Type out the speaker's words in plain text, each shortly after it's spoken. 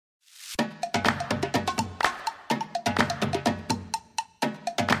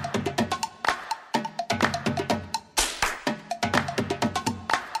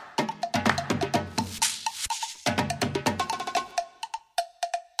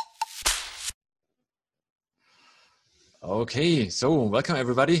Okay, so welcome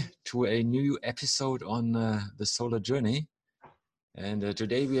everybody to a new episode on the solar journey. And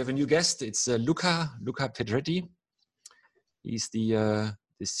today we have a new guest. It's Luca Pedretti. He's the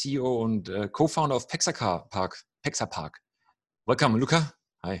CEO and co-founder of Pexapark. Welcome, Luca.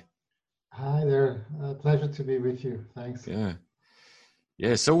 Hi. Hi there. Pleasure to be with you. Thanks.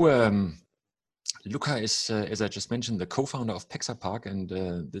 Yeah. So Luca is, as I just mentioned, the co-founder of Pexapark, and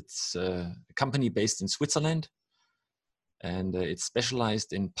it's a company based in Switzerland. And it's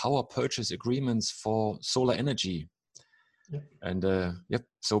specialized in power purchase agreements for solar energy. Yep. And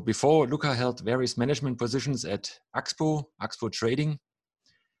so before, Luca held various management positions at Axpo Trading.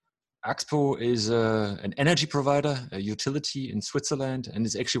 Axpo is an energy provider, a utility in Switzerland, and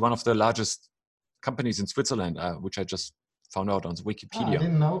is actually one of the largest companies in Switzerland, which I just found out on Wikipedia. I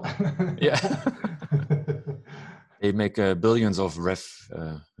didn't know. Yeah. They make billions of rev.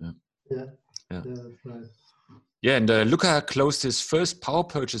 Yeah, that's right. Yeah, and Luca closed his first power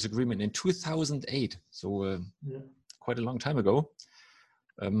purchase agreement in 2008, so quite a long time ago.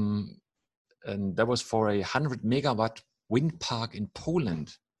 And that was for a 100 megawatt wind park in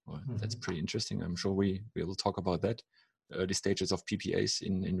Poland. Well, that's pretty interesting. I'm sure we will talk about that, early stages of PPAs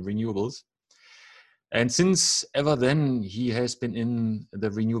in renewables. And since ever then, he has been in the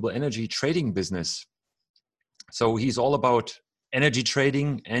renewable energy trading business. So he's all about energy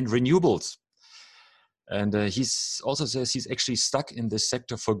trading and renewables. And he also says he's actually stuck in this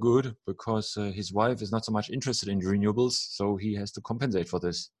sector for good because his wife is not so much interested in renewables, so he has to compensate for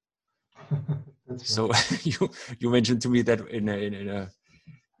this. That's so right. you mentioned to me that in an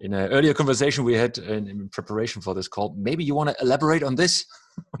earlier conversation we had in preparation for this call. Maybe you want to elaborate on this?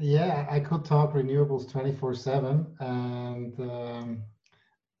 Yeah, I could talk renewables 24/7, and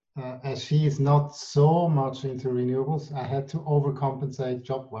as she is not so much into renewables, I had to overcompensate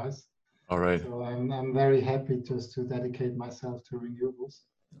job-wise. All right. So I'm very happy just to dedicate myself to renewables.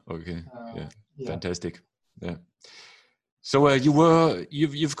 Okay. Yeah. Fantastic. Yeah. So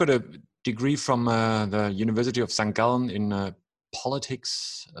you've got a degree from the University of St. Gallen in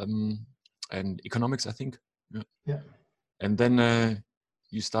politics and economics, I think. Yeah. And then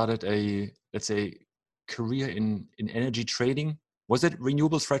you started a, let's say, career in energy trading. Was it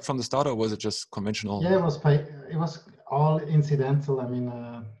renewables right from the start, or was it just conventional? Yeah, it was all incidental. I mean,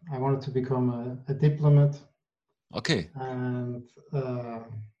 I wanted to become a diplomat. Okay. And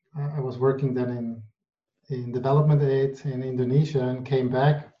I was working then in development aid in Indonesia and came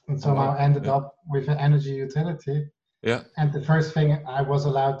back and somehow ended up with an energy utility. Yeah. And the first thing I was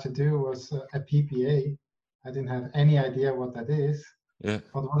allowed to do was a PPA. I didn't have any idea what that is. Yeah.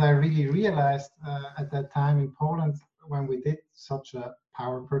 But what I really realized at that time in Poland, when we did such a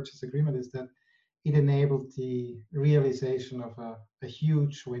power purchase agreement, is that it enabled the realization of a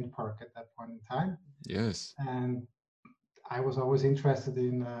huge wind park at that point in time. Yes. And I was always interested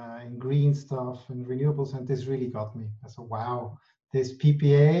in green stuff and renewables, and this really got me. I said, wow, this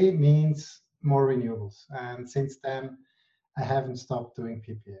PPA means more renewables. And since then, I haven't stopped doing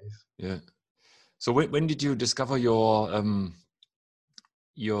PPAs. Yeah. So when did you discover your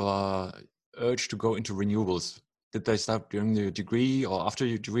urge to go into renewables? Did they start during the degree or after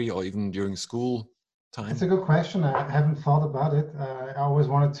your degree or even during school time? It's a good question. I haven't thought about it. I always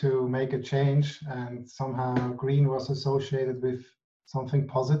wanted to make a change, and somehow green was associated with something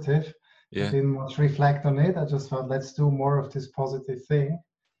positive. Yeah. I didn't much reflect on it. I just thought, let's do more of this positive thing.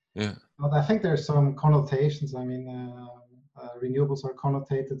 Yeah. But I think there's some connotations. I mean, renewables are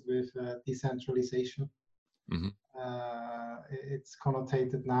connotated with decentralization. Mm-hmm. It's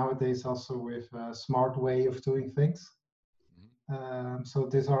connotated nowadays also with a smart way of doing things. So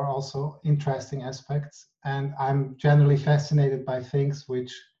these are also interesting aspects. And I'm generally fascinated by things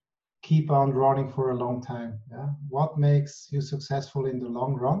which keep on running for a long time. Yeah? What makes you successful in the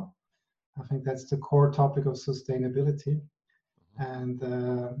long run? I think that's the core topic of sustainability. And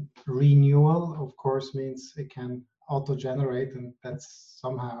renewal, of course, means it can auto-generate, and that's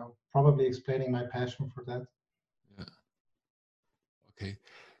somehow probably explaining my passion for that. Yeah. Okay.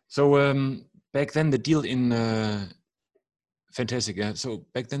 So back then the deal in fantastic. Yeah. So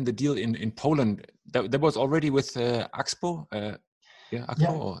back then the deal in Poland that was already with Axpo.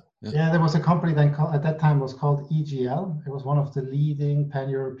 Axpo. Yeah, there was a company then at that time was called EGL. It was one of the leading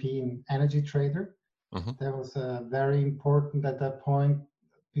pan-European energy trader. That was very important at that point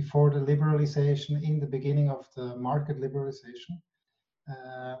before the liberalization, in the beginning of the market liberalization.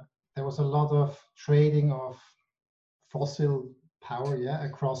 There was a lot of trading of fossil power,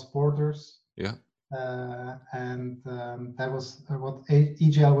 across borders. Yeah. And that was what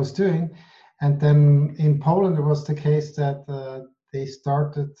EGL was doing. And then in Poland, it was the case that they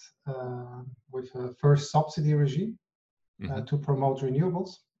started with a first subsidy regime. to promote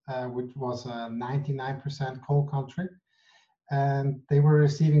renewables, which was a 99% coal country. And they were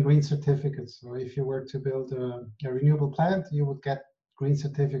receiving green certificates. So if you were to build a renewable plant, you would get green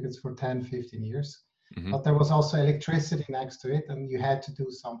certificates for 10, 15 years. But there was also electricity next to it, and you had to do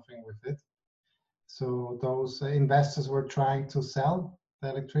something with it. So those investors were trying to sell the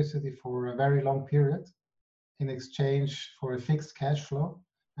electricity for a very long period in exchange for a fixed cash flow.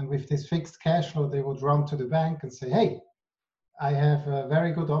 And with this fixed cash flow, they would run to the bank and say, hey, I have a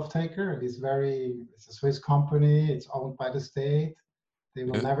very good off-taker. It's a Swiss company. It's owned by the state. They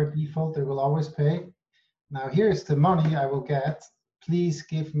will never default. They will always pay. Now here's the money I will get. Please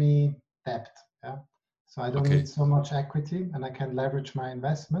give me debt. Yeah. So I don't need so much equity, and I can leverage my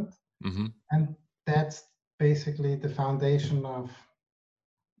investment. And that's basically the foundation of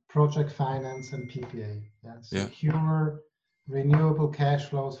project finance and PPA. Yeah. Secure renewable cash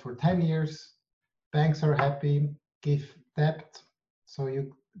flows for 10 years. Banks are happy. Give debt so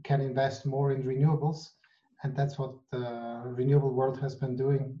you can invest more in renewables, and that's what the renewable world has been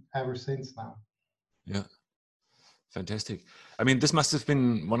doing ever since now. Yeah, fantastic. I mean, this must have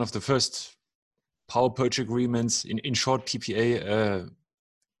been one of the first power purchase agreements, in short PPA,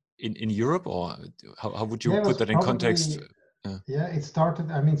 in Europe, or how would you put that in context? Yeah, it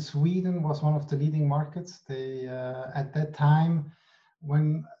started, I mean, Sweden was one of the leading markets. They at that time,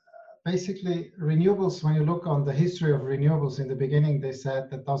 when basically renewables, when you look on the history of renewables, in the beginning they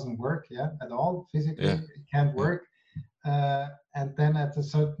said that doesn't work at all physically. It can't work. And then at a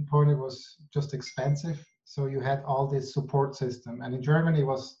certain point it was just expensive, so you had all this support system, and in Germany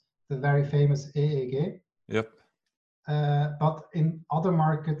was the very famous EEG. But in other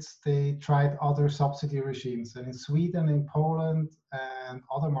markets they tried other subsidy regimes, and in Sweden, in Poland and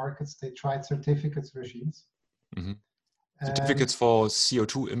other markets they tried certificates regimes. Certificates for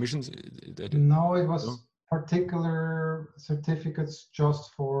CO2 emissions? No, it was particular certificates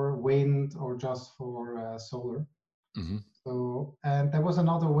just for wind or just for solar. So, and there was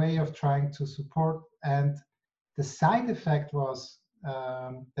another way of trying to support, and the side effect was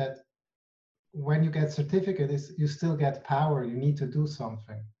that when you get certificates, you still get power. You need to do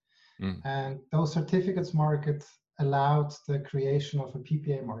something. And those certificates market allowed the creation of a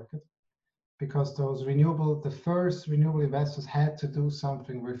PPA market, because the first renewable investors had to do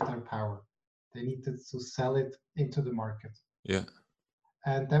something with their power. They needed to sell it into the market.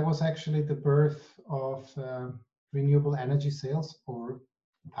 And that was actually the birth of renewable energy sales, or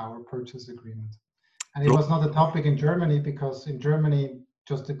power purchase agreement. And it was not a topic in Germany, because in Germany,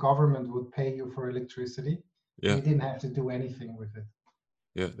 just the government would pay you for electricity. You didn't have to do anything with it.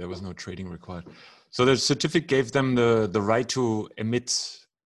 There was no trading required. So the certificate gave them the right to emit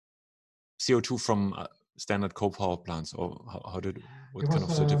CO2 from standard coal power plants, or what kind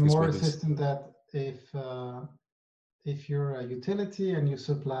of certificates more were a these? system that if you're a utility and you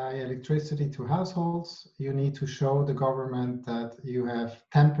supply electricity to households, you need to show the government that you have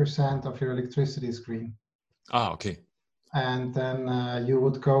 10% of your electricity is green. And then you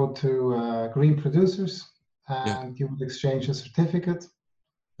would go to green producers, and you would exchange a certificate.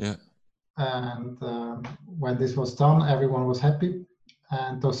 And when this was done, everyone was happy.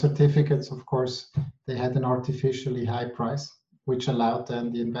 And those certificates, of course, they had an artificially high price, which allowed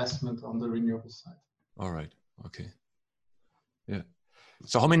then the investment on the renewable side. All right. Okay. Yeah.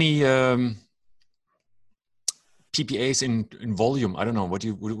 So how many PPAs in volume? I don't know. What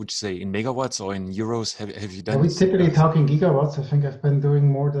would you say, in megawatts or in euros? Have you done? We typically talk in gigawatts. I think I've been doing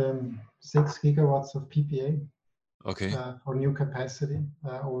more than 6 gigawatts of PPA. For new capacity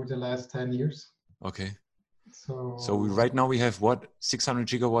over the last 10 years. So right now we have 600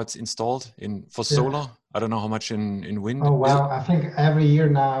 gigawatts installed for solar. I don't know how much in wind. Oh wow! I think every year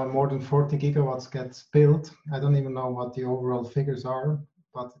now more than 40 gigawatts gets built. I don't even know what the overall figures are,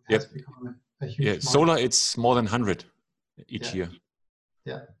 but it has become a huge market. Solar, it's more than 100 each year.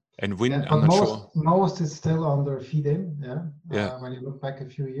 And wind, I'm not sure. Most is still under feed-in. When you look back a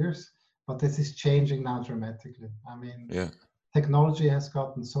few years, but this is changing now dramatically. I mean, technology has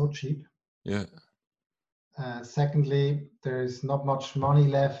gotten so cheap. Secondly, there is not much money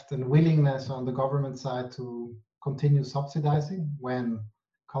left and willingness on the government side to continue subsidizing when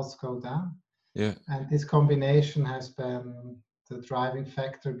costs go down. And this combination has been the driving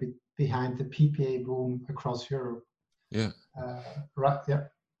factor behind the PPA boom across Europe.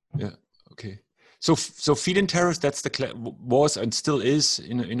 Okay. So feed-in tariffs, that's was and still is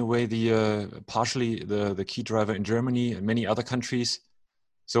in a way partially the key driver in Germany and many other countries.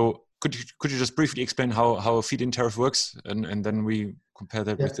 So could you just briefly explain how a feed-in tariff works, and then we compare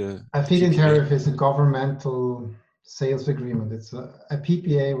that with a feed-in tariff is a governmental sales agreement. It's a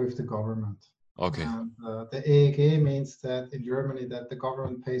PPA with the government. Okay. And the EEG means that in Germany that the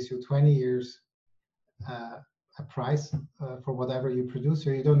government pays you 20 years a price for whatever you produce, so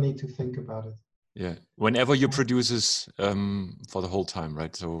you don't need to think about it. Yeah, whenever you produce is for the whole time,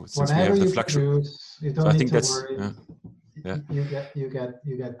 right? So since we whenever have the you produce, you don't need to worry. Yeah. You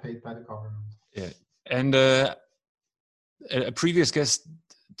get paid by the government. Yeah, and a previous guest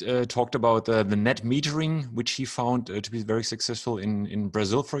talked about the net metering, which he found to be very successful in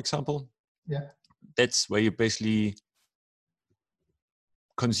Brazil, for example. Yeah, that's where you basically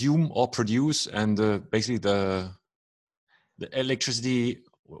consume or produce, and basically the electricity,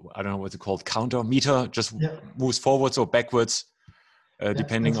 I don't know what's it called, counter meter just moves forwards or backwards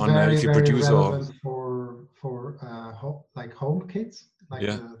depending on if you produce relevant for like home kits, like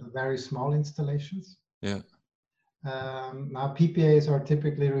the very small installations. Yeah. Now PPAs are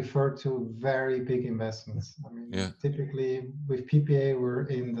typically referred to very big investments. I mean, typically with PPA we're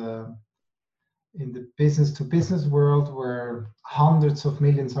in the business to business world where hundreds of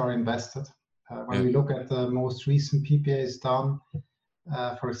millions are invested. When we look at the most recent PPAs done,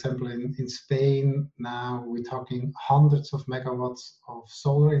 for example, in Spain, now we're talking hundreds of megawatts of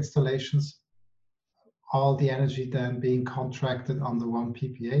solar installations, all the energy then being contracted under one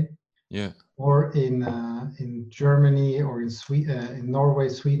PPA. Yeah. Or in Germany or in Norway,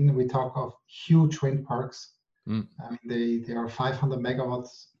 Sweden, we talk of huge wind parks. I mean, they are 500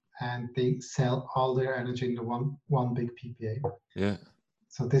 megawatts, and they sell all their energy into one big PPA. Yeah.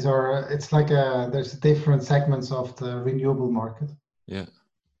 So it's like there's different segments of the renewable market. Yeah.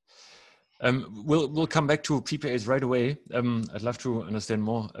 We'll come back to PPAs right away. I'd love to understand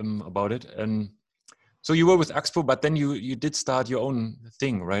more about it. And so you were with Axpo, but then you did start your own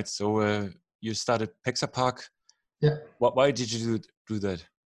thing, right? So you started Pexapark. Yeah. Why did you do that?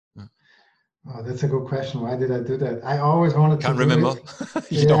 Oh, that's a good question. Why did I do that? I always wanted to do remember.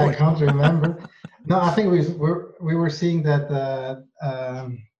 it. I can't remember. No, I think we were seeing that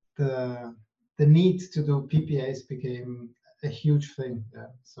the need to do PPAs became a huge thing. Yeah.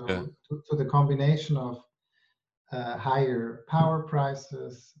 So to the combination of higher power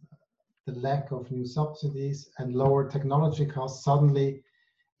prices, the lack of new subsidies, and lower technology costs, suddenly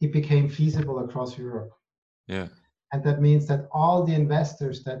it became feasible across Europe. Yeah. And that means that all the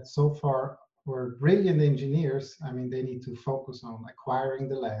investors that so far were brilliant engineers, I mean, they need to focus on acquiring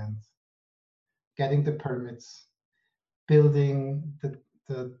the land, getting the permits, building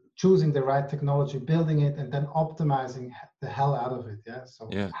choosing the right technology, building it, and then optimizing the hell out of it. Yeah. So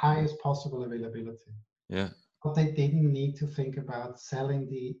highest possible availability. Yeah. But they didn't need to think about selling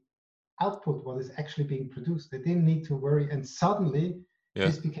the output, what is actually being produced. They didn't need to worry. And suddenly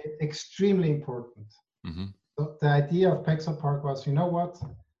this became extremely important. Mm-hmm. So the idea of Pexapark was, you know what?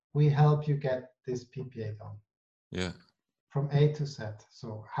 We help you get this PPA done. Yeah. From A to Z.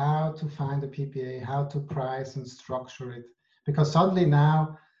 So how to find a PPA, how to price and structure it. Because suddenly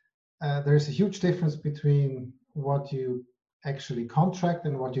now there's a huge difference between what you actually contract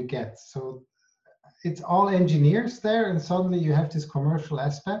and what you get. So it's all engineers there, and suddenly you have these commercial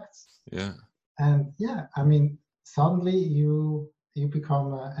aspects. Yeah. And I mean, suddenly you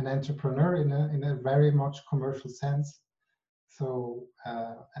become an entrepreneur in a very much commercial sense. So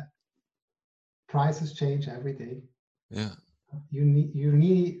prices change every day. Yeah. You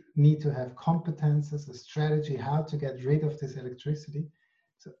need to have competences, a strategy, how to get rid of this electricity.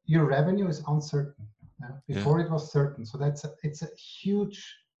 So your revenue is uncertain. Before it was certain. So it's a huge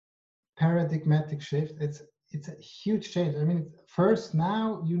paradigmatic shift. It's a huge change. I mean, first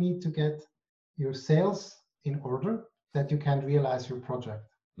now you need to get your sales in order that you can realize your project.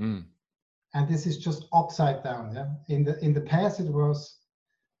 And this is just upside down. Yeah. In the past it was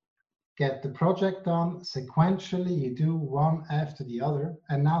get the project done sequentially, you do one after the other,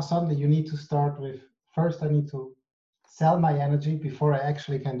 and now suddenly you need to start with, first I need to sell my energy before I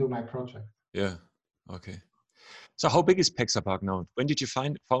actually can do my project. Yeah. Okay. So how big is Pexapark now? When did you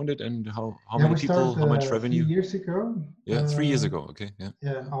found it, and how many people, how much revenue? 3 years ago. Yeah, 3 years ago. Okay. Yeah.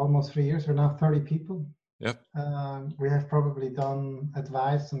 Yeah, almost 3 years. We're now 30 people. Yep. We have probably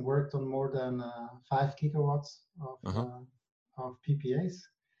advised and worked on more than 5 gigawatts of PPAs.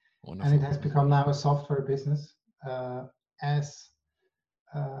 Wonderful. And it has become now a software business.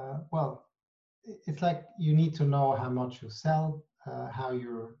 Well, it's like you need to know how much you sell, how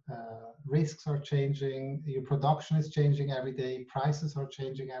your risks are changing, your production is changing every day, prices are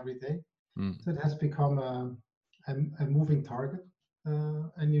changing every day. So it has become a moving target,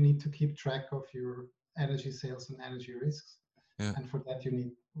 and you need to keep track of your energy sales and energy risks. Yeah. And for that you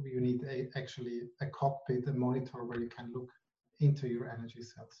need actually a cockpit, a monitor where you can look into your energy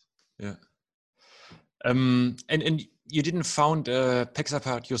sales. Yeah. And you didn't found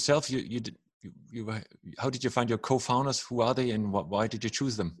Pexapark yourself. You how did you find your co-founders? Who are they, and why did you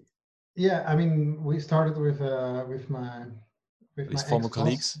choose them? Yeah, I mean, we started with my Former ex-boss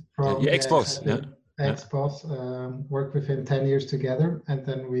colleagues. from Your ex-boss. exactly, Yeah. ex-boss. Worked with him 10 years together, and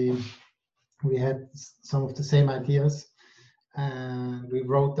then we had some of the same ideas, and we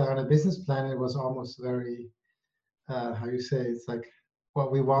wrote down a business plan. It was almost very how you say, it's like, well,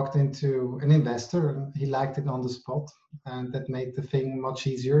 we walked into an investor and he liked it on the spot, and that made the thing much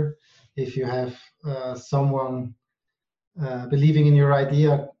easier. If you have someone believing in your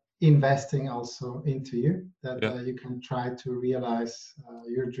idea, investing also into you, that you can try to realize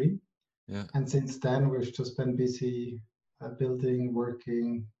your dream. Yeah. And since then, we've just been busy building,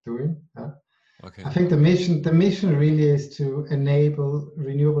 working, doing. Okay. I think the mission really is to enable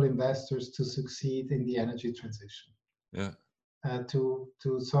renewable investors to succeed in the energy transition. Yeah.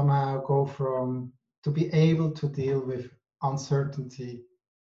 To somehow go from to be able to deal with uncertainty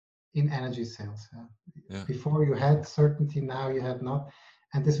in energy sales. Yeah. Before you had certainty, now you have not,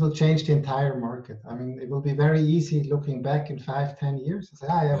 and this will change the entire market. I mean, it will be very easy looking back in 5-10 years and say,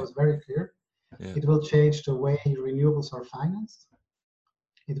 it was very clear. Yeah. It will change the way renewables are financed.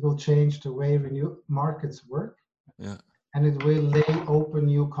 It will change the way markets work. Yeah. And it will open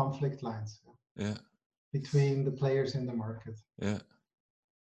new conflict lines. Yeah. Between the players in the market. Yeah.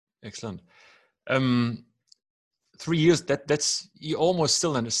 Excellent. 3 years, that's you almost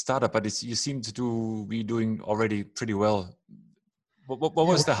still in a startup, but you seem to be doing already pretty well. What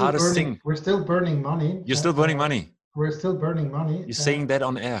was the hardest thing? We're still burning money. You're still burning money. We're still burning money. You're saying that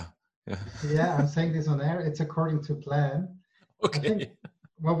on air. Yeah. Yeah, I'm saying this on air. It's according to plan. Okay. I think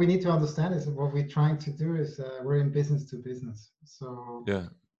what we need to understand is what we're trying to do is we're in business to business. So yeah.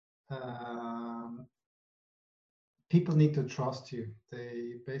 People need to trust you.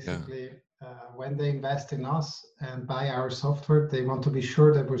 They basically, when they invest in us and buy our software, they want to be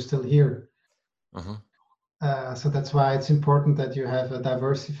sure that we're still here. So that's why it's important that you have a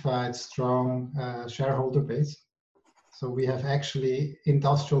diversified, strong shareholder base. So we have actually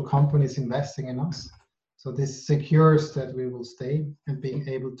industrial companies investing in us. So this secures that we will stay and being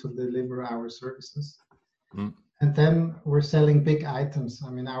able to deliver our services. And then we're selling big items. I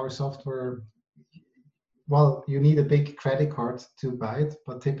mean, our software, well, you need a big credit card to buy it,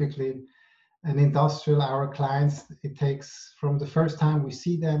 but typically an industrial, our clients, it takes from the first time we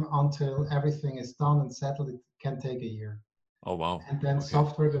see them until everything is done and settled, it can take a year. Oh, wow. And then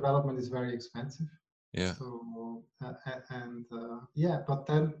software development is very expensive. Yeah. So, but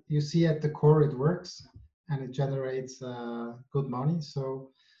then you see at the core it works and it generates good money.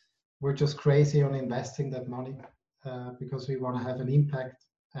 So we're just crazy on investing that money because we want to have an impact.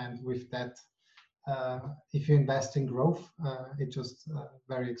 And with that, if you invest in growth, it's just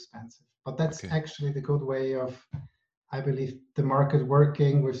very expensive. But that's actually the good way of, I believe, the market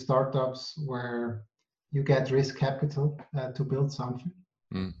working with startups where you get risk capital to build something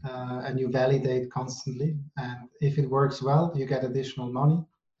and you validate constantly. And if it works well, you get additional money.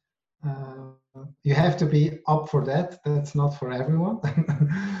 You have to be up for that. That's not for everyone.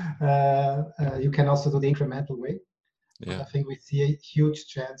 You can also do the incremental way. But I think we see a huge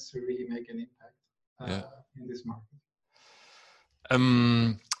chance to really make an impact in this market.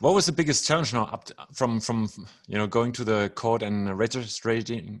 What was the biggest challenge now from going to the court and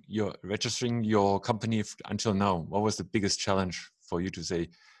registering your company until now? What was the biggest challenge for you to say?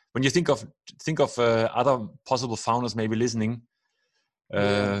 When you think of other possible founders maybe listening,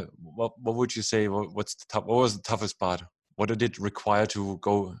 what would you say? What was the toughest part? What did it require to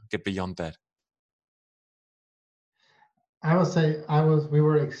get beyond that? I would say we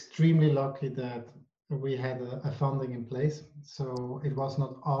were extremely lucky that we had a funding in place. So it was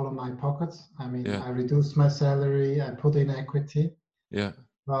not all in my pockets. I mean, I reduced my salary, I put in equity. Yeah.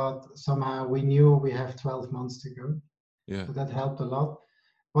 But somehow we knew we have 12 months to go. Yeah. So that helped a lot.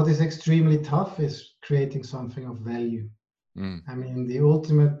 What is extremely tough is creating something of value. I mean, the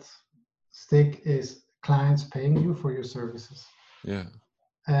ultimate stick is clients paying you for your services. Yeah.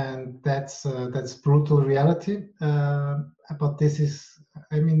 And that's brutal reality. But this is,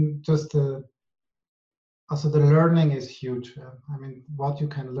 I mean, just also the learning is huge. I mean, what you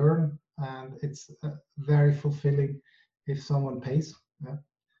can learn, and it's very fulfilling if someone pays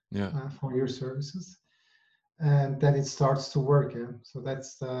for your services, and that it starts to work. So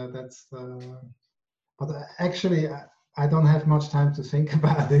that's but actually, I don't have much time to think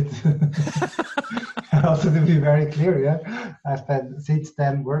about it. Also, to be very clear, I've been since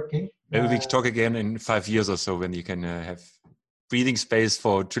then working. Maybe we can talk again in 5 years or so when you can have breathing space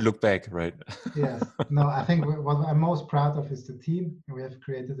to look back, right? Yes. No, I think what I'm most proud of is the team. We have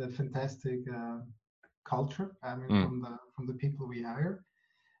created a fantastic culture. I mean, from the people we hire,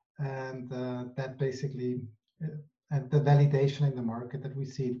 and that basically and the validation in the market that we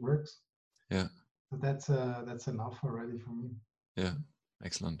see it works. Yeah. So that's enough already for me. Yeah,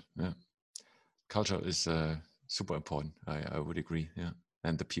 excellent. Yeah, culture is super important. I would agree. Yeah,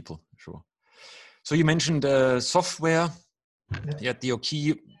 and the people, sure. So you mentioned software. Yeah, your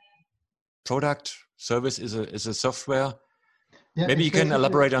key product service is a software. Yeah, maybe you can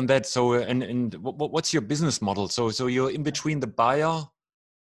elaborate on that. So, and what's your business model? So you're in between the buyer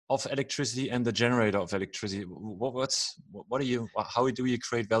of electricity and the generator of electricity. How do you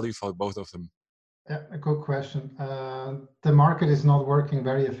create value for both of them? Yeah, a good question. The market is not working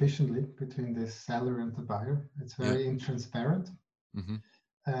very efficiently between the seller and the buyer. It's very intransparent. Mm-hmm.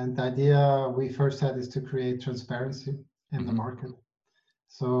 And the idea we first had is to create transparency in the market.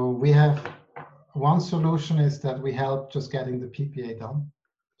 So we have one solution is that we help just getting the PPA done.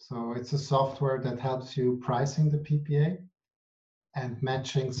 So it's a software that helps you pricing the PPA and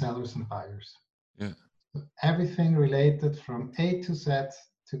matching sellers and buyers. Yeah. So everything related from A to Z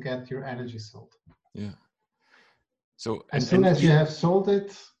to get your energy sold. Yeah. So as soon as you have sold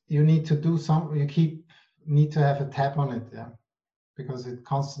it, you need to do need to have a tab on it, yeah, because it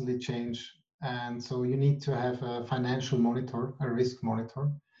constantly changes. And so you need to have a financial monitor, a risk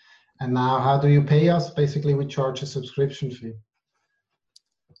monitor. And now, how do you pay us? Basically, we charge a subscription fee.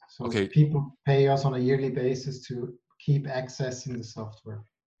 So people pay us on a yearly basis to keep accessing the software,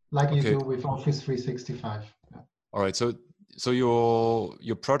 like you do with Office 365. Yeah. All right. So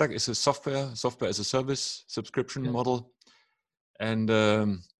your product is a software as a service subscription model, and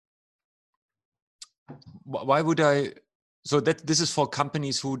why would I? So that this is for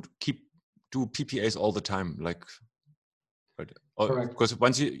companies who do PPAs all the time, like. Correct. Because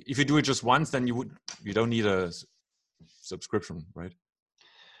if you do it just once, then you don't need a subscription, right?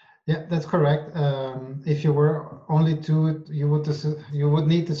 Yeah, that's correct. If you were only do it, you would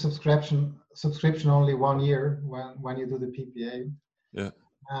need the subscription only 1 year when you do the PPA. Yeah.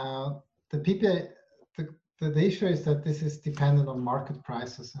 The PPA, the issue is that this is dependent on market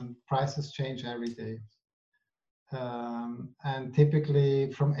prices, and prices change every day. And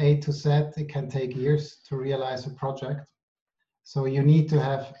typically from A to Z, it can take years to realize a project. So you need to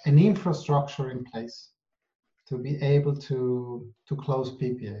have an infrastructure in place to be able to close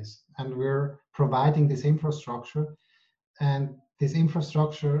PPAs. And we're providing this infrastructure. And this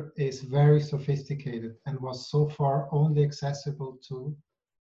infrastructure is very sophisticated and was so far only accessible to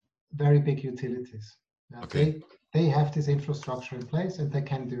very big utilities. They have this infrastructure in place and they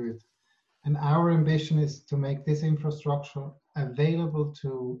can do it. And our ambition is to make this infrastructure available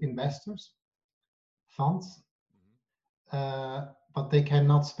to investors, funds, but they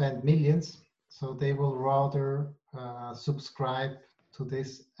cannot spend millions, so they will rather subscribe to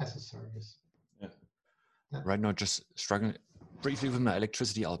this as a service. Yeah. Right now, just struggling briefly with my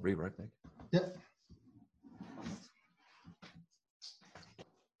electricity. I'll be right back. Yeah.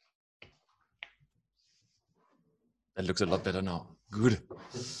 That looks a lot better now. Good.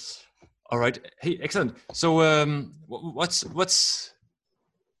 All right. Hey, excellent. So,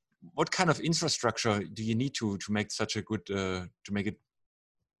 what kind of infrastructure do you need to make such a good to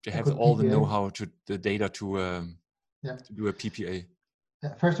have all the know-how, the data to do a PPA?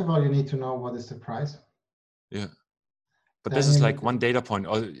 Yeah. First of all, you need to know what is the price. Yeah. But this is like one data point.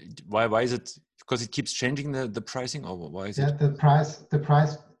 Or why is it? Because it keeps changing the pricing, or why is it? Yeah, the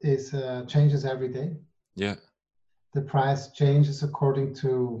price is changes every day. Yeah. The price changes according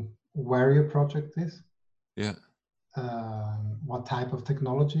to where your project is. Yeah. What type of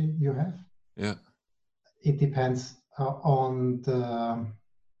technology you have. Yeah. It depends on the.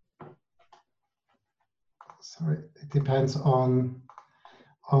 Sorry, it depends on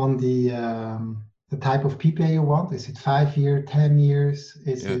the type of PPA you want. Is it 5 years, 10 years?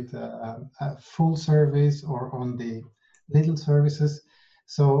 Is it a full service or on the little services?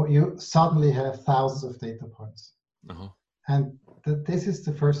 So you suddenly have thousands of data points. Uh-huh. And this is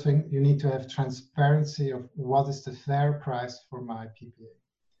the first thing. You need to have transparency of what is the fair price for my PPA.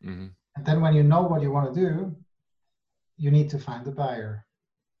 Mm-hmm. And then when you know what you want to do, you need to find a buyer.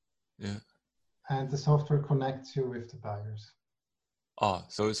 Yeah. And the software connects you with the buyers.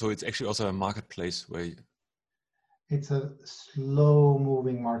 So it's actually also a marketplace where it's a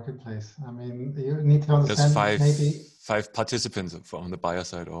slow-moving marketplace. I mean, you need to understand. There's five participants on the buyer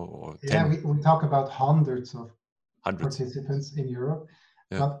side, or 10. Yeah, we talk about hundreds of participants in Europe.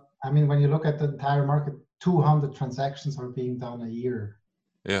 Yeah. But I mean, when you look at the entire market, 200 transactions are being done a year.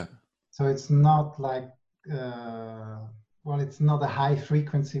 Yeah. So it's not like, it's not a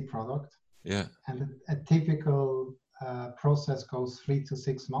high-frequency product. Yeah. And a typical process goes 3 to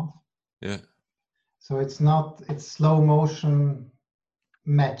 6 months. Yeah. So it's slow motion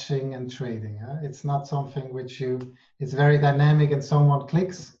matching and trading. It's not something which it's very dynamic and someone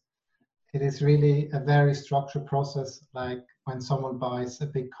clicks. It is really a very structured process, like when someone buys a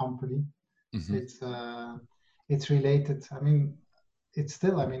big company. Mm-hmm. It's related. I mean, it's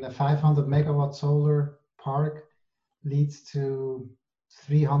still, I mean, a 500 megawatt solar park leads to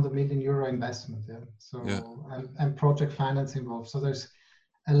 300 million euro investment. Yeah. So, yeah. And project finance involved. So there's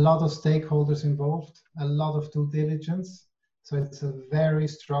a lot of stakeholders involved, a lot of due diligence. So it's a very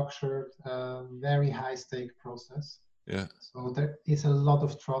structured, very high stake process. Yeah. So there is a lot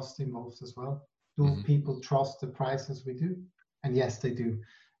of trust involved as well. Do mm-hmm. people trust the prices we do? And yes, they do.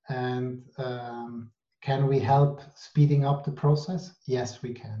 And can we help speeding up the process? Yes,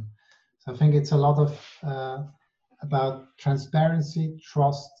 we can. So I think it's a lot of about transparency,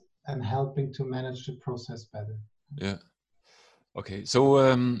 trust, and helping to manage the process better. Yeah. Okay.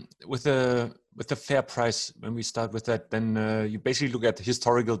 So with the fair price, when we start with that, then you basically look at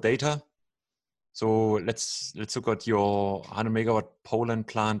historical data. So let's look at your 100 megawatt Poland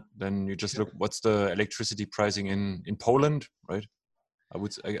plant. Then you just look what's the electricity pricing in Poland, right? I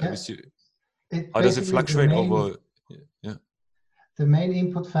would how does it fluctuate over? Yeah. The main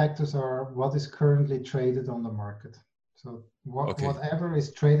input factors are what is currently traded on the market. So whatever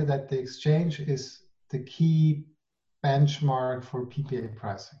is traded at the exchange is the key benchmark for PPA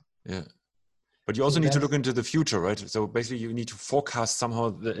pricing. Yeah. But you also need to look into the future, right? So basically you need to forecast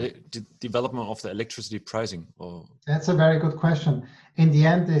somehow the development of the electricity pricing. Or... That's a very good question. In the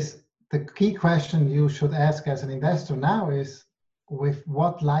end, the key question you should ask as an investor now is, with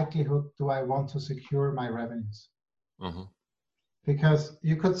what likelihood do I want to secure my revenues? Uh-huh. Because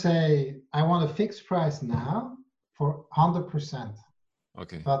you could say, I want a fixed price now for 100%.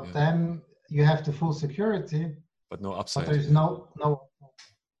 Okay. But then you have the full security. But no upside. But there's no.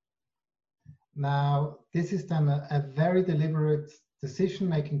 Now, this is then a very deliberate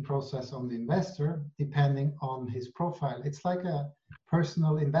decision-making process on the investor, depending on his profile. It's like a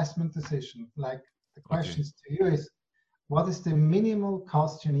personal investment decision. Like the questions to you is, what is the minimal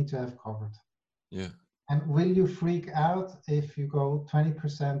cost you need to have covered? Yeah. And will you freak out if you go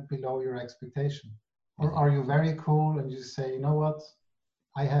 20% below your expectation? Or are you very cool and you say, you know what,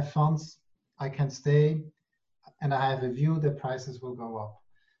 I have funds, I can stay, and I have a view that prices will go up.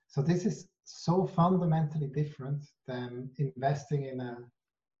 So this is so fundamentally different than investing in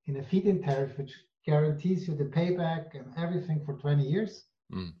a feed-in tariff, which guarantees you the payback and everything for 20 years.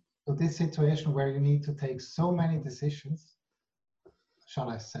 Mm. So this situation where you need to take so many decisions, shall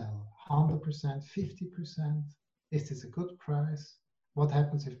I sell 100%, 50%? Is this a good price? What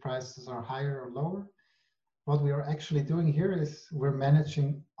happens if prices are higher or lower? What we are actually doing here is we're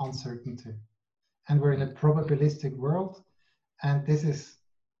managing uncertainty. And we're in a probabilistic world. And this is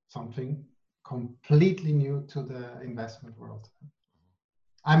something completely new to the investment world.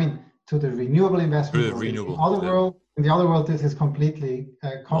 I mean, to the renewable investment world. In the other world, this is completely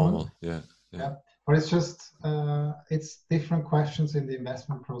common. Normal. Yeah. But it's just, it's different questions in the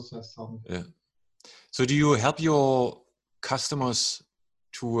investment process. Yeah. So do you help your customers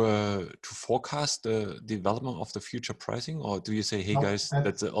to forecast the development of the future pricing, or do you say, hey guys,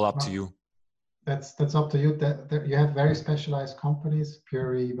 that's all up to you? That's up to you. That you have very specialized companies,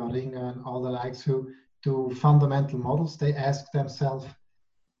 Puri, Baringa, and all the likes, who do fundamental models. They ask themselves,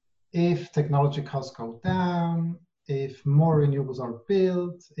 if technology costs go down, if more renewables are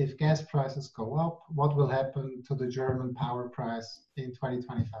built, if gas prices go up, what will happen to the German power price in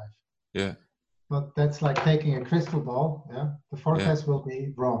 2025? Yeah. But that's like taking a crystal ball. Yeah, the forecast will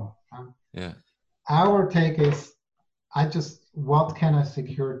be wrong. Yeah. Our take is, what can I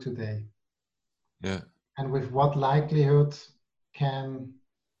secure today? Yeah. And with what likelihood can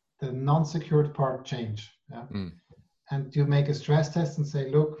the non-secured part change? Yeah. Mm. And you make a stress test and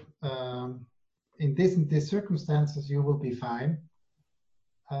say, look, in these circumstances, you will be fine.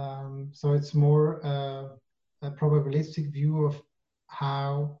 So it's more a probabilistic view of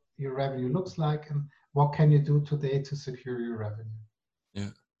how your revenue looks like and what can you do today to secure your revenue. Yeah.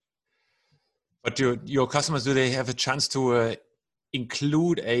 But your customers, do they have a chance to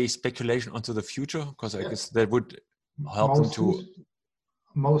include a speculation onto the future? Because I guess that would help them to.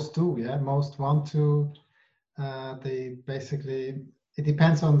 Most do, yeah. Most want to. They basically, it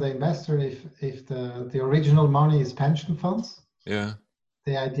depends on the investor. If the original money is pension funds, yeah,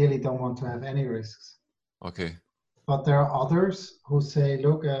 they ideally don't want to have any risks. Okay. But there are others who say,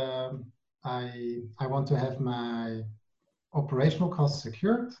 look, I want to have my operational costs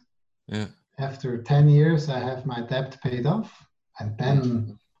secured. Yeah. After 10 years, I have my debt paid off, and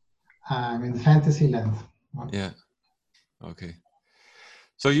then I'm in fantasy land. Yeah. Okay.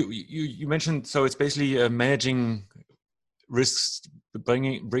 So you mentioned, so it's basically managing risks,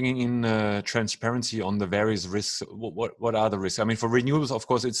 bringing in transparency on the various risks. What are the risks? I mean, for renewables, of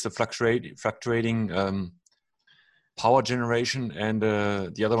course, it's the fluctuating power generation, and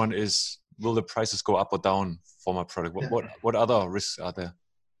the other one is, will the prices go up or down for my product? What other risks are there?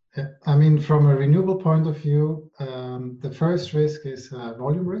 Yeah. I mean, from a renewable point of view, the first risk is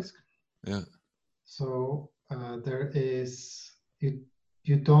volume risk. Yeah. So there is,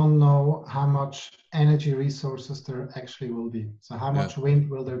 you don't know how much energy resources there actually will be. So how much wind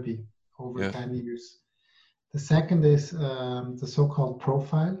will there be over 10 years? The second is the so-called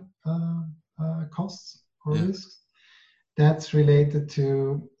profile costs or risks. That's related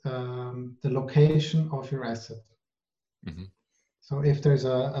to the location of your asset. Mm-hmm. So if there's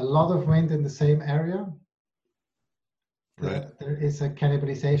a lot of wind in the same area, there is a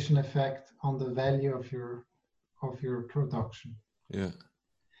cannibalization effect on the value of your production. Yeah.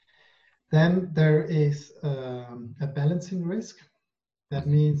 Then there is a balancing risk. That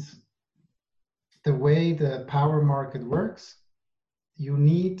means the way the power market works, you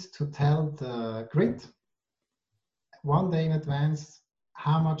need to tell the grid one day in advance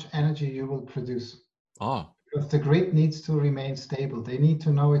how much energy you will produce. Because the grid needs to remain stable. They need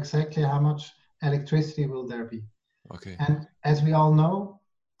to know exactly how much electricity will there be. Okay. And as we all know,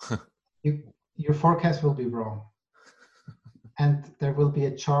 your forecast will be wrong. And there will be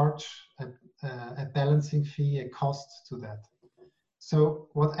a charge, a balancing fee, a cost to that. So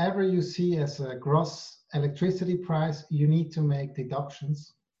whatever you see as a gross electricity price, you need to make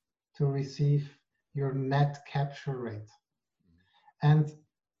deductions to receive your net capture rate. And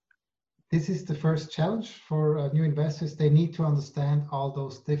this is the first challenge for new investors. They need to understand all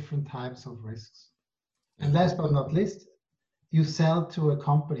those different types of risks. And last but not least, you sell to a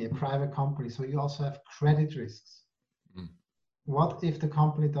company, a private company, so you also have credit risks. What if the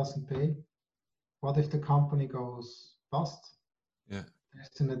company doesn't pay? What if the company goes bust? Yeah,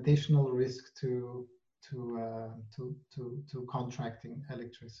 there's an additional risk to contracting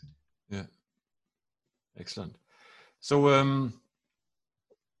electricity. Yeah, excellent. So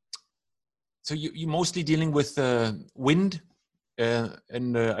so you're mostly dealing with wind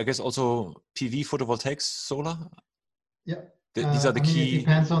and I guess also PV, photovoltaics, solar. Yeah. These are the key.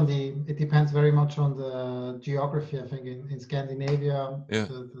 It depends very much on the geography. I think in Scandinavia,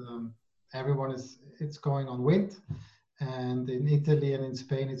 everyone it's going on wind, and in Italy and in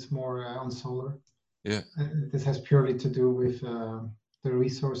Spain it's more on solar. Yeah. This has purely to do with the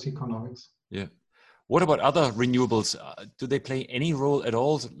resource economics. Yeah. What about other renewables? Do they play any role at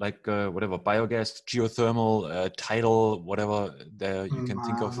all? Like whatever, biogas, geothermal, tidal, whatever there you can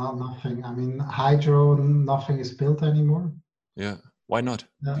think of? Nothing. I mean, hydro, nothing is built anymore. Yeah. Why not?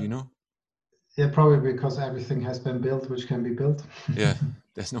 Do you know? Yeah, probably because everything has been built, which can be built. Yeah.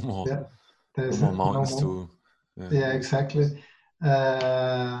 There's no more. Yeah. There's no more mountains to. Yeah, exactly.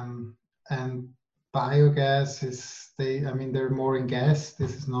 And biogas is they're more in gas.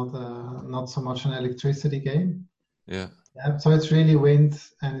 This is not so much an electricity game. Yeah. So it's really wind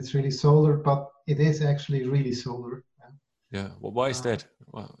and it's really solar, but it is actually really solar. Yeah. Well, why is that?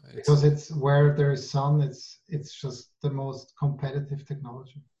 Well, because it's where there's sun. It's just the most competitive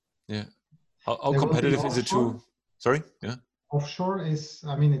technology. Yeah. How competitive is it to? Sorry. Yeah. Offshore is,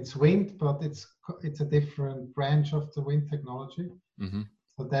 it's wind, but it's a different branch of the wind technology. Mm-hmm.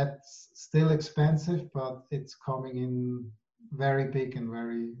 So that's still expensive, but it's coming in very big and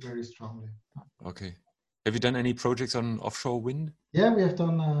very, very strongly. Okay. Have you done any projects on offshore wind? Yeah, we have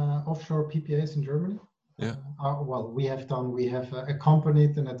done offshore PPAs in Germany. Yeah. We have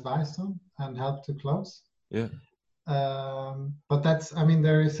accompanied and advised them and helped to close. Yeah. But that's,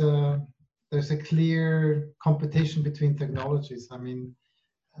 there's a clear competition between technologies.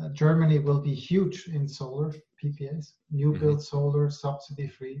 Germany will be huge in solar PPAs, new build solar, subsidy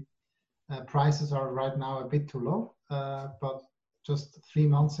free. Prices are right now a bit too low, but just 3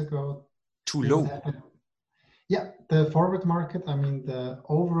 months ago. Too low? Yeah, the forward market, the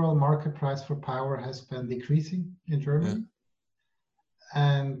overall market price for power has been decreasing in Germany.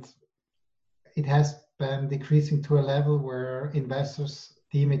 Yeah. And it has been decreasing to a level where investors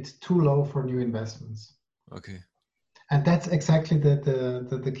deem it too low for new investments. Okay. And that's exactly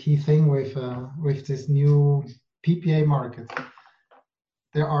the key thing with this new PPA market.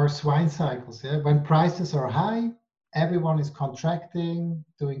 There are swine cycles. Yeah? When prices are high, everyone is contracting,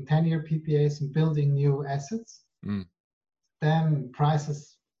 doing 10-year PPAs and building new assets. Then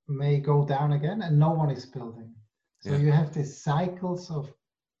prices may go down again and no one is building. So you have these cycles of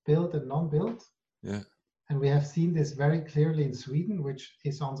build and non-build. Yeah. And we have seen this very clearly in Sweden, which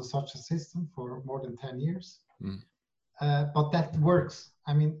is under such a system for more than 10 years. But that works.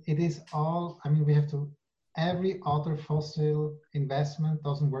 It is all, we have to every other fossil investment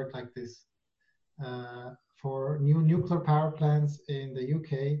doesn't work like this. For new nuclear power plants in the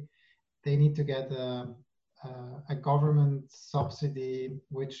UK, they need to get a government subsidy,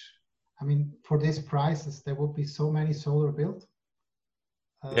 which, I mean, for these prices, there would be so many solar built.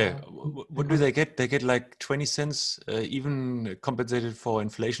 Yeah, what do they get? They get like 20 cents, even compensated for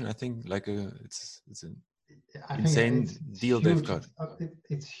inflation. I think like it's an insane deal huge. they've got.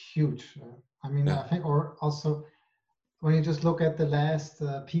 It's huge. I mean, I think, or also when you just look at the last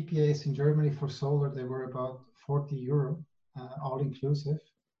PPAs in Germany for solar, they were about €40, all inclusive.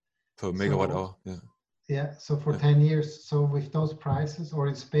 Per megawatt hour, yeah. Yeah, so for 10 years, so with those prices, or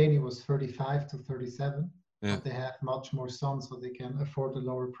in Spain, it was 35 to 37, but they have much more sun, so they can afford a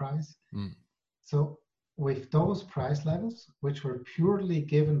lower price. So with those price levels, which were purely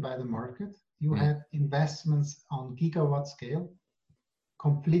given by the market, you had investments on gigawatt scale,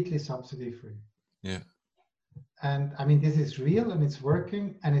 completely subsidy free. Yeah. And I mean, this is real and it's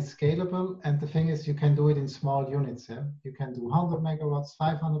working and it's scalable. And the thing is, you can do it in small units. Yeah, you can do 100 megawatts,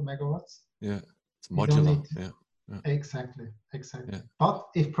 500 megawatts. Yeah, it's modular. Exactly. Yeah. But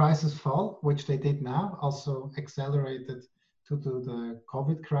if prices fall, which they did now, also accelerated due to the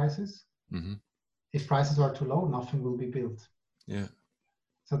COVID crisis. If prices are too low, nothing will be built. Yeah.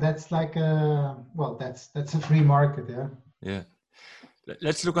 So that's like that's a free market. Yeah. Yeah.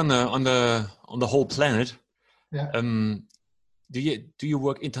 Let's look on the whole planet. Yeah. Do you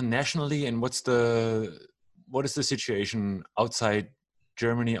work internationally, and what is the situation outside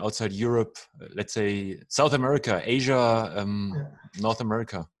Germany, outside Europe, let's say South America, Asia, North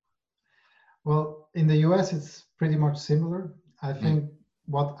America? Well, in the US, it's pretty much similar. I think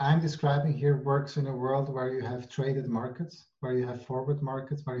what I'm describing here works in a world where you have traded markets, where you have forward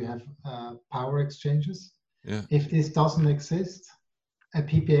markets, where you have power exchanges. Yeah. If this doesn't exist, a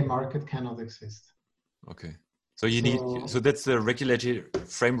PPA market cannot exist. Okay. So so that's the regulatory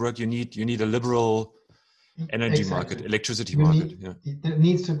framework you need. You need a liberal energy market, electricity market. There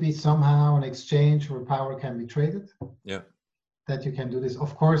needs to be somehow an exchange where power can be traded. Yeah. That you can do this.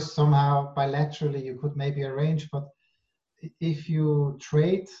 Of course, somehow bilaterally you could maybe arrange, but if you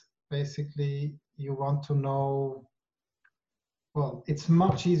trade, basically you want to know, well, it's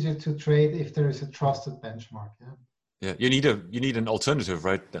much easier to trade if there is a trusted benchmark. Yeah, you need an alternative,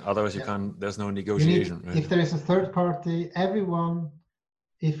 right? Otherwise you can't, there's no negotiation, right? If there is a third party, everyone,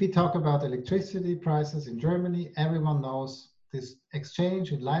 if we talk about electricity prices in Germany, everyone knows this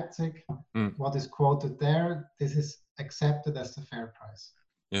exchange in Leipzig, what is quoted there, this is accepted as the fair price.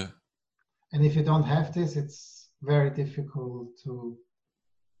 Yeah. And if you don't have this, it's very difficult to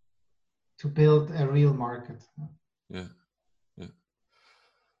build a real market. Yeah.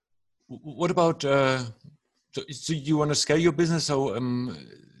 What about, so you want to scale your business? So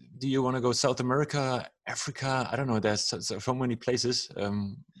do you want to go South America, Africa? I don't know. There's so many places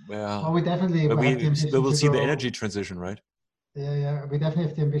where we definitely will see the energy transition, right? Yeah. We definitely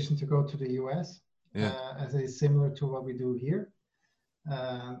have the ambition to go to the US, as it is similar to what we do here.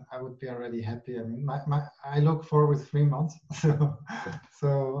 I would be already happy. I mean, I look forward 3 months,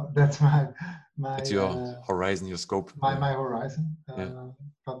 so that's my it's your horizon, your scope. My horizon.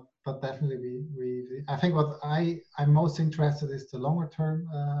 But definitely I think what I'm most interested is the longer term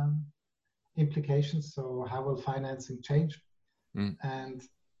implications. So how will financing change? And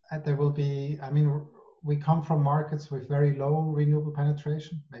there will be, I mean, we come from markets with very low renewable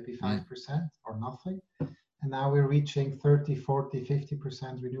penetration, maybe 5% or nothing. And now we're reaching 30, 40,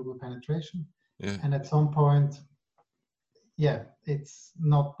 50% renewable penetration. Yeah. And at some point, it's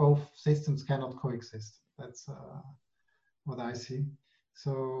not, both systems cannot coexist. That's what I see.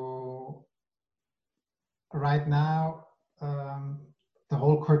 So right now, the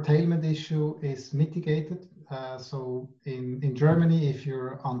whole curtailment issue is mitigated. So in Germany, if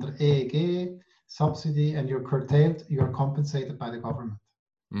you're under EEG subsidy and you're curtailed, you're compensated by the government.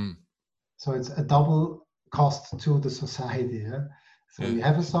 So it's a double cost to the society. So you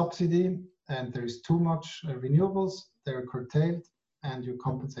have a subsidy and there is too much renewables, they're curtailed and you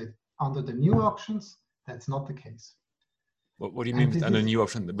compensate. Under the new auctions, that's not the case. What do you mean with under new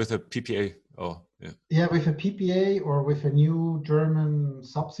option? With a PPA? With a PPA or with a new German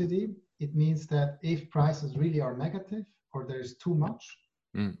subsidy, it means that if prices really are negative or there's too much,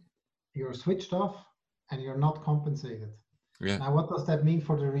 you're switched off and you're not compensated. Yeah. Now, what does that mean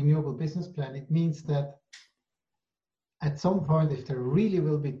for the renewable business plan? It means that at some point, if there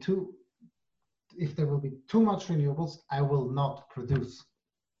will be too much renewables, I will not produce.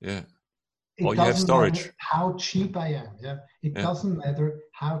 Yeah. It you have storage. Matter how cheap I am. It doesn't matter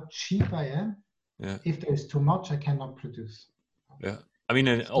how cheap I am. Yeah. If there is too much, I cannot produce. Yeah. I mean,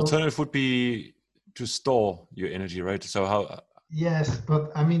 an alternative would be to store your energy, right? So how? Yes,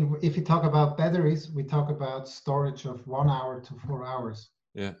 but I mean, if you talk about batteries, we talk about storage of 1 hour to 4 hours.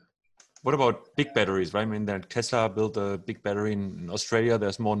 Yeah. What about big batteries, right? I mean, that Tesla built a big battery in Australia.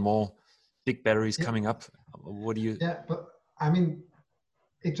 There's more and more big batteries coming up. What do you? Yeah, but I mean,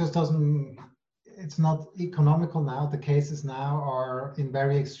 it just doesn't. It's not economical now. The cases now are in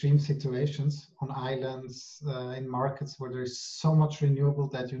very extreme situations on islands, in markets where there's so much renewable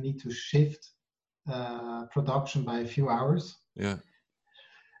that you need to shift production by a few hours. Yeah.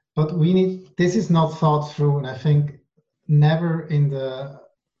 But this is not thought through, and I think never in the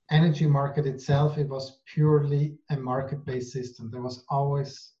energy market itself, it was purely a market-based system. There was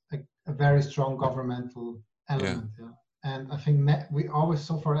always a very strong governmental element. Yeah. And I think we always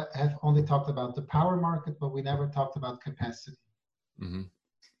so far have only talked about the power market, but we never talked about capacity. Mm-hmm.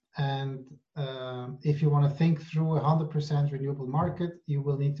 And if you want to think through a 100% renewable market, you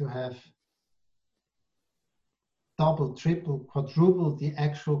will need to have double, triple, quadruple the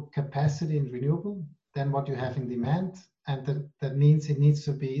actual capacity in renewable than what you have in demand. And that means it needs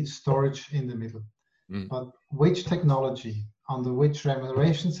to be storage in the middle. Mm. But which technology, under which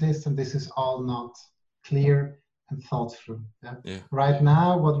remuneration system, this is all not clear and thought through. Yeah? Yeah. Right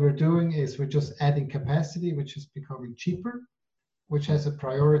now, what we're doing is we're just adding capacity, which is becoming cheaper, which has a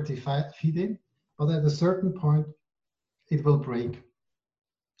priority feed in. But at a certain point, it will break.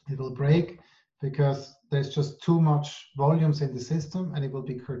 It will break because there's just too much volumes in the system and it will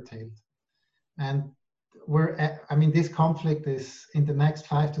be curtailed. And this conflict is in the next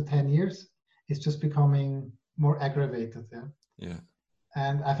 5 to 10 years, it's just becoming more aggravated. Yeah. Yeah.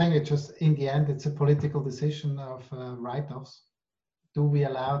 And I think in the end, it's a political decision of write-offs. Do we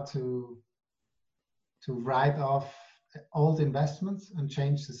allow to write off old investments and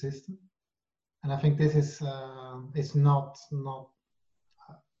change the system? And I think this is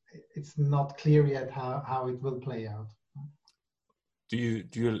it's not clear yet how it will play out. Do you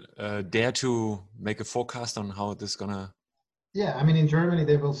dare to make a forecast on how this is gonna? Yeah, I mean, in Germany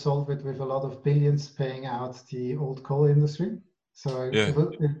they will solve it with a lot of billions paying out the old coal industry. So it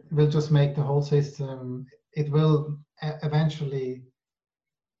will just make the whole system. It will eventually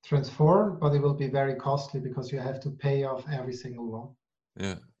transform, but it will be very costly because you have to pay off every single one.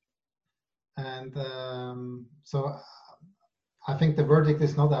 Yeah. And so I think the verdict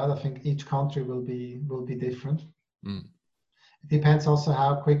is not out. I think each country will be different. Mm. It depends also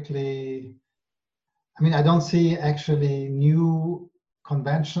how quickly. I mean, I don't see actually new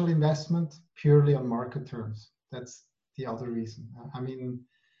conventional investment purely on market terms. That's the other reason. I mean,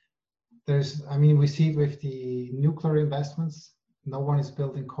 we see it with the nuclear investments. No one is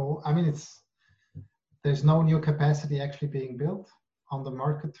building coal. I mean, there's no new capacity actually being built on the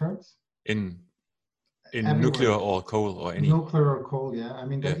market terms. In nuclear or coal or any? Nuclear or coal, yeah. I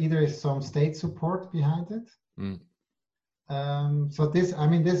mean, there either is some state support behind it. Mm. So this,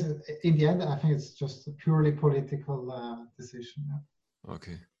 in the end, I think it's just a purely political decision. Yeah.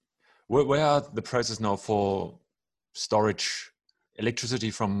 Okay. Where are the prices now for storage, electricity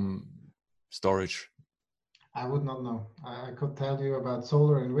from storage? I would not know. I could tell you about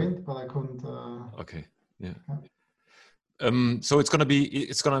solar and wind, but I couldn't. Okay. Yeah. So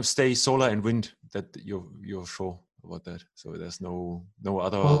it's gonna stay solar and wind. That you're sure about that. So there's no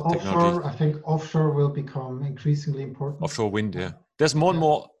other technology. Offshore, I think offshore will become increasingly important. Offshore wind, yeah. There's more and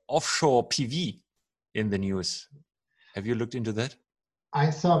more offshore PV in the news. Have you looked into that? I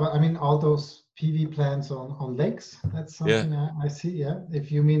saw, but I mean, all those PV plants on lakes, that's something I see, yeah.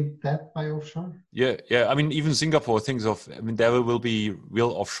 If you mean that by offshore? Yeah. I mean, even Singapore thinks of, there will be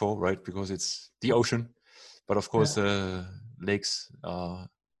real offshore, right? Because it's the ocean. But of course, lakes are...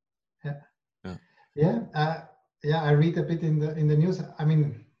 I read a bit in the news. I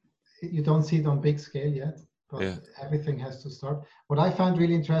mean, you don't see it on big scale yet, but everything has to start. What I find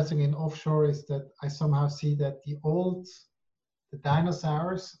really interesting in offshore is that I somehow see that the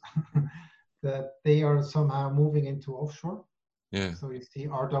dinosaurs, that they are somehow moving into offshore. Yeah. So you see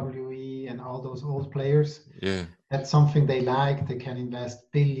RWE and all those old players. Yeah. That's something they like. They can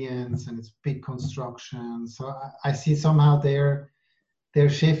invest billions and it's big construction. So I see somehow they're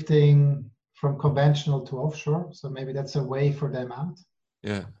shifting from conventional to offshore. So maybe that's a way for them out.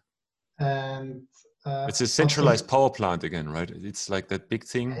 Yeah. And it's a centralized power plant again, right? It's like that big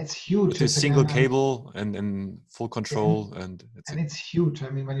thing. It's huge. With a single cable and full control. And it's huge. I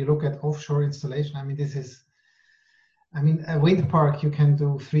mean, when you look at offshore installation, I mean, a wind park, you can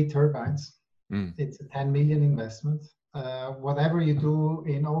do 3 turbines. Mm. It's a 10 million investment. Whatever you do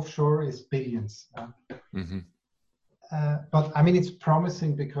in offshore is billions. Mm-hmm. But I mean, it's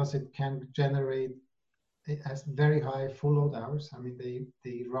promising because it can generate it has very high full load hours. I mean,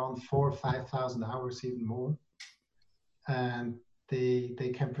 they run 4,000 or 5,000 hours, even more, and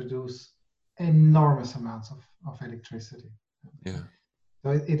they can produce enormous amounts of electricity. Yeah.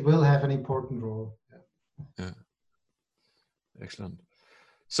 So it will have an important role. Yeah. Excellent.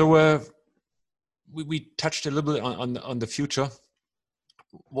 So we touched a little bit on the future.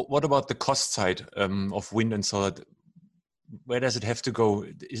 What about the cost side of wind and solar? Where does it have to go?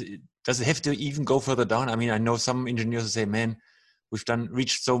 Does it have to even go further down? I mean, I know some engineers say, "Man, we've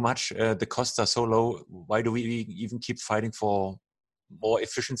reached so much. The costs are so low. Why do we even keep fighting for more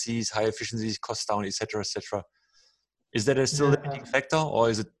efficiencies, high efficiencies, cost down, etc., etc.?" Is that a still limiting factor, or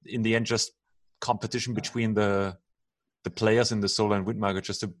is it in the end just competition between the players in the solar and wind market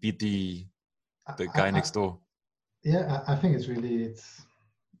just to beat the guy next door? Yeah, I think it's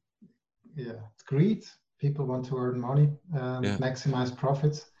greed. People want to earn money, maximize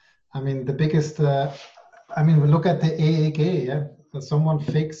profits. I mean, the biggest. We look at the EEG. Yeah, someone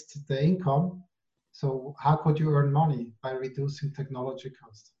fixed the income. So how could you earn money? By reducing technology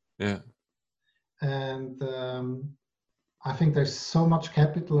costs. Yeah. And I think there's so much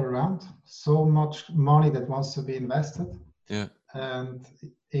capital around, so much money that wants to be invested. Yeah. And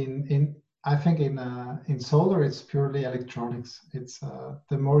I think in solar, it's purely electronics. It's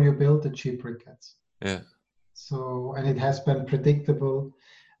the more you build, the cheaper it gets. Yeah. So, and it has been predictable.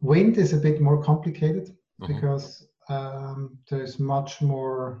 Wind is a bit more complicated because there's much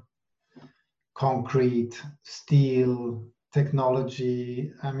more concrete, steel,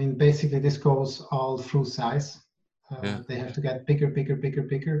 technology. I mean, basically, this goes all through size. They have to get bigger,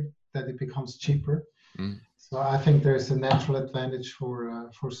 that it becomes cheaper. So I think there's a natural advantage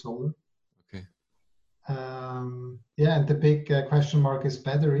for solar. Okay. And the big question mark is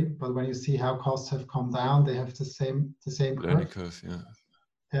battery. But when you see how costs have come down, they have the same learning curve. Yeah.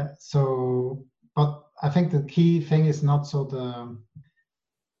 Yeah. So, but I think the key thing is not so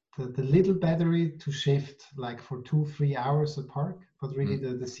the little battery to shift like for 2-3 hours apart, but really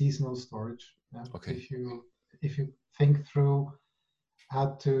the seasonal storage. Yeah? Okay. If you think through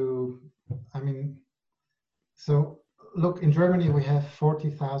how to, so look, in Germany we have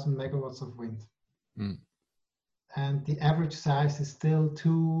 40,000 megawatts of wind, and the average size is still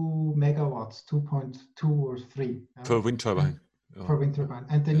 2 megawatts, 2.2 or 3 per wind turbine. Per wind turbine,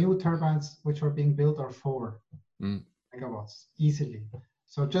 and the new turbines which are being built are 4 megawatts easily.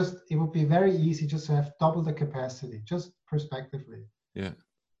 So it would be very easy just to have double the capacity, just prospectively. Yeah.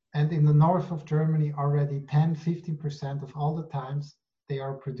 And in the north of Germany, already 10-15% of all the times they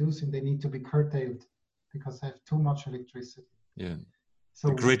are producing, they need to be curtailed because they have too much electricity. Yeah. So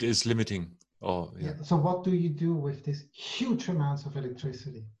the grid is limiting. So what do you do with this huge amounts of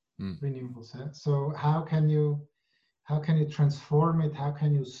electricity, renewables? So how can you transform it? How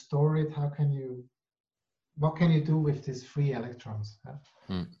can you store it? What can you do with these free electrons?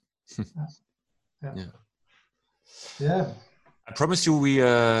 Yeah. I promise you,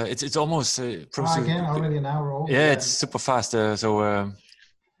 it's almost. Already an hour over. Yeah, it's super fast. So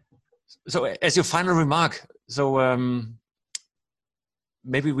as your final remark,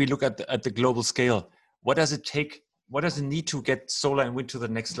 maybe we look at the global scale. What does it take? What does it need to get solar and wind to the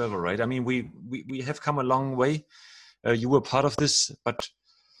next level? Right. I mean, we have come a long way. You were part of this, but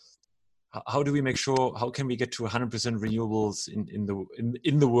how do we make sure? How can we get to 100% renewables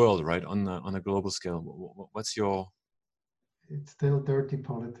in the world, right, on a global scale? What's your? It's still dirty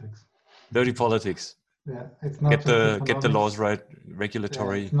politics. Dirty politics. Yeah, it's not get the laws right,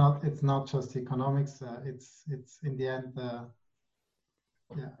 regulatory. Yeah, it's not just economics. It's in the end.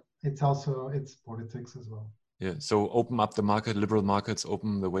 It's politics as well. Yeah. So open up the market, liberal markets,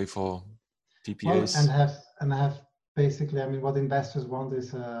 open the way for PPAs. Well, and have basically, I mean, what investors want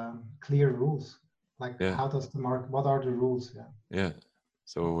is clear rules. Like, how does the market? What are the rules? Yeah. Yeah.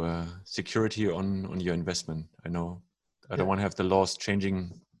 So security on your investment. I know. I don't want to have the laws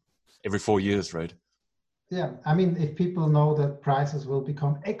changing every 4 years, right? Yeah. I mean, if people know that prices will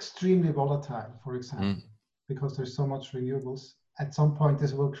become extremely volatile, for example, because there's so much renewables, at some point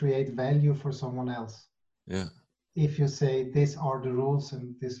this will create value for someone else. Yeah. If you say these are the rules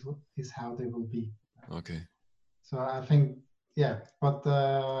and this is how they will be. Okay. So I think, but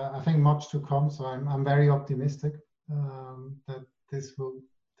I think much to come. So I'm very optimistic that this will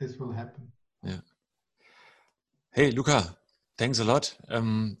happen. Yeah. Hey, Luca, thanks a lot.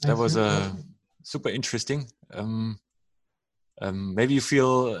 That was super interesting. Maybe you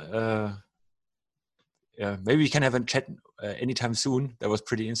feel, maybe we can have a chat anytime soon. That was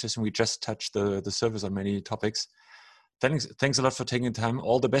pretty interesting. We just touched the surface on many topics. Thanks a lot for taking the time.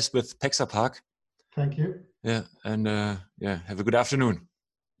 All the best with Pexa Park. Thank you. Yeah, and have a good afternoon.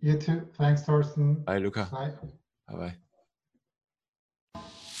 You too. Thanks, Thorsten. Bye, Luca. Bye. Bye-bye.